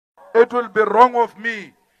it will be wrong of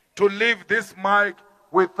me to leave this mic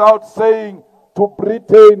without saying to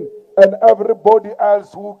Britain and everybody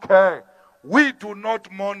else who care, we do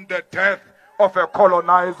not mourn the death of a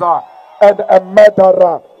colonizer and a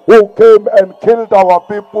murderer who came and killed our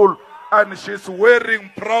people, and she's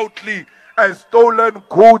wearing proudly a stolen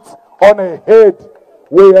goods on her head.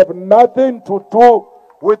 We have nothing to do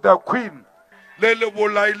with the Queen. Lele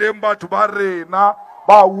bolaileng batho ba rena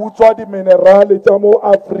ba utswa di minerale tsa mo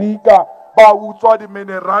Africa, ba utswa di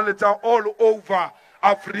minerale tsa all over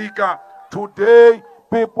Africa. Today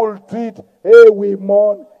people tweet, hey we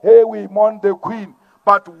mourn the Queen.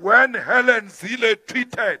 But when Helen Zille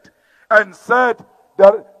tweeted and said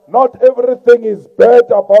that not everything is bad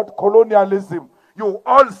about colonialism, you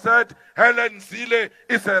all said Helen Zille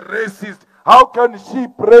is a racist. How can she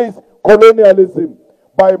praise colonialism?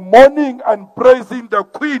 By mourning and praising the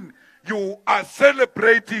Queen, you are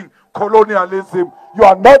celebrating colonialism. You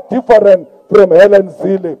are not different from Helen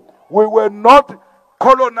Zille. We were not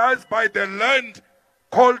colonized by the land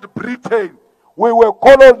called Britain. We were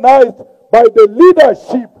colonized by the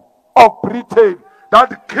leadership of Britain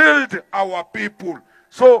that killed our people.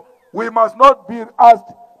 So we must not be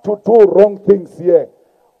asked to do wrong things here.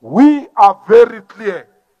 We are very clear.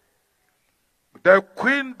 The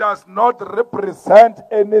Queen does not represent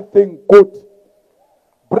anything good.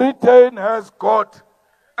 Britain has got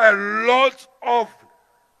a lot of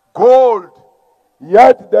gold,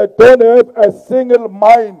 yet they don't have a single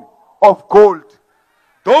mine of gold.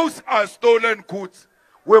 Those are stolen goods.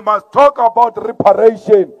 We must talk about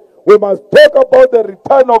reparation. We must talk about the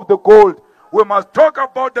return of the gold. We must talk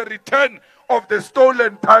about the return of the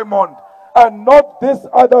stolen diamond, and not these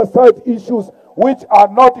other side issues which are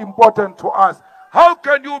not important to us. How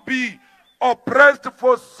can you be oppressed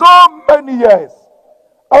for so many years?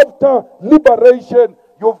 After liberation,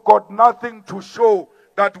 you've got nothing to show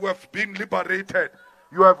that we have been liberated.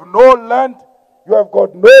 You have no land, you have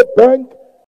got no bank,